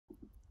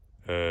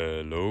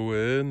Hello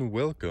and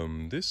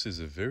welcome. This is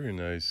a very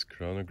nice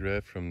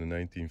chronograph from the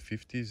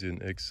 1950s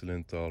in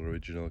excellent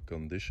original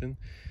condition.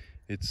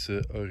 It's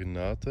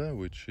Ornata,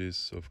 which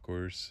is of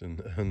course an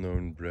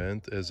unknown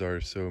brand, as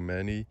are so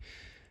many,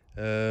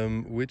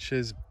 which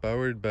is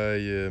powered by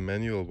a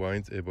manual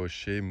wind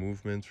ébauché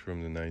movement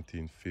from the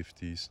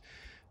 1950s.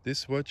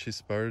 This watch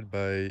is powered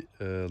by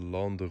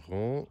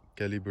Landeron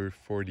caliber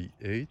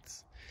 48.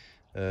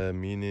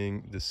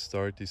 Meaning the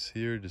start is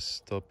here, the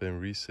stop and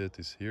reset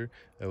is here.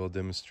 I will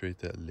demonstrate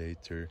that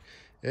later.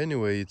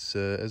 Anyway, it's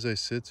as I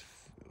said,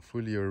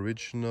 fully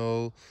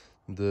original.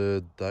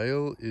 The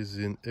dial is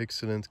in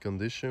excellent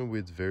condition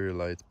with very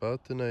light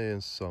patina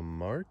and some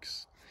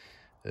marks,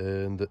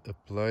 and the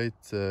applied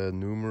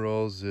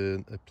numerals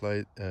and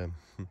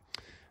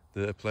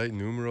the applied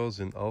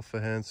numerals in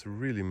alpha hands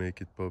really make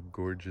it pop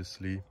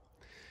gorgeously.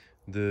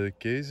 The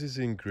case is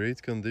in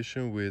great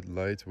condition with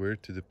light wear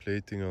to the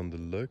plating on the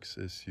lugs,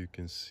 as you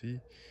can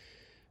see.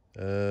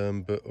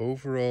 But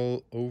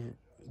overall,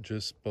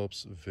 just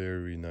pops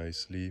very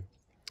nicely.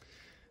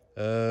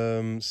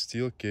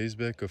 Steel case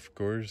back, of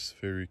course,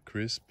 very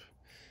crisp.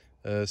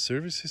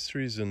 Service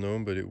history is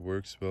unknown, but it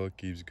works well,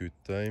 keeps good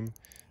time.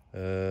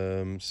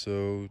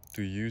 So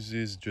to use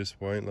this, just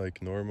wind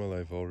like normal.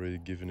 I've already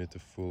given it a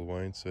full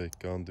wind, so I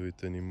can't do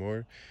it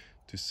anymore.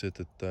 To set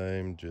a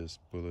time, just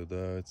pull it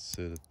out,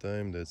 set a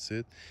time, that's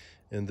it.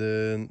 And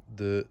then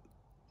the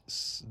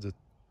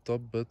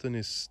top button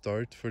is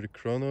start for the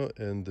chrono,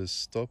 and the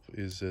stop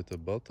is at the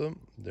bottom.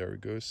 There we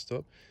go,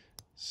 stop,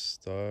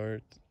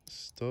 start,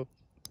 stop,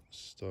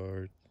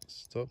 start,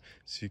 stop.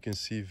 So you can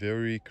see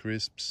very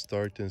crisp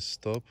start and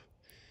stop,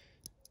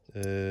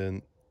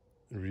 and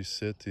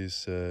reset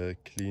is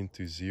clean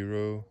to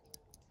 0.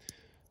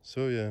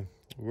 So yeah,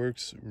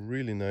 works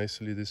really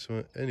nicely, this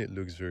one, and it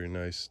looks very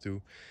nice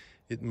too.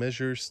 It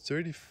measures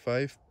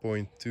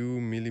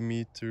 35.2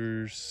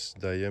 millimeters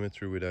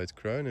diameter without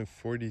crown and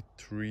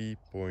 43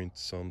 point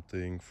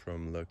something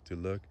from lug to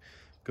lug.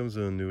 Comes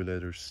on a new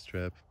leather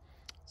strap.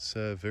 It's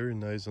very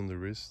nice on the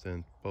wrist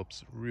and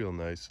pops real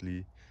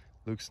nicely.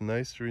 Looks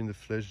nicer in the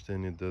flesh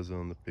than it does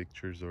on the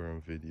pictures or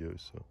on video,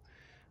 so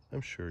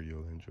I'm sure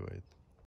you'll enjoy it.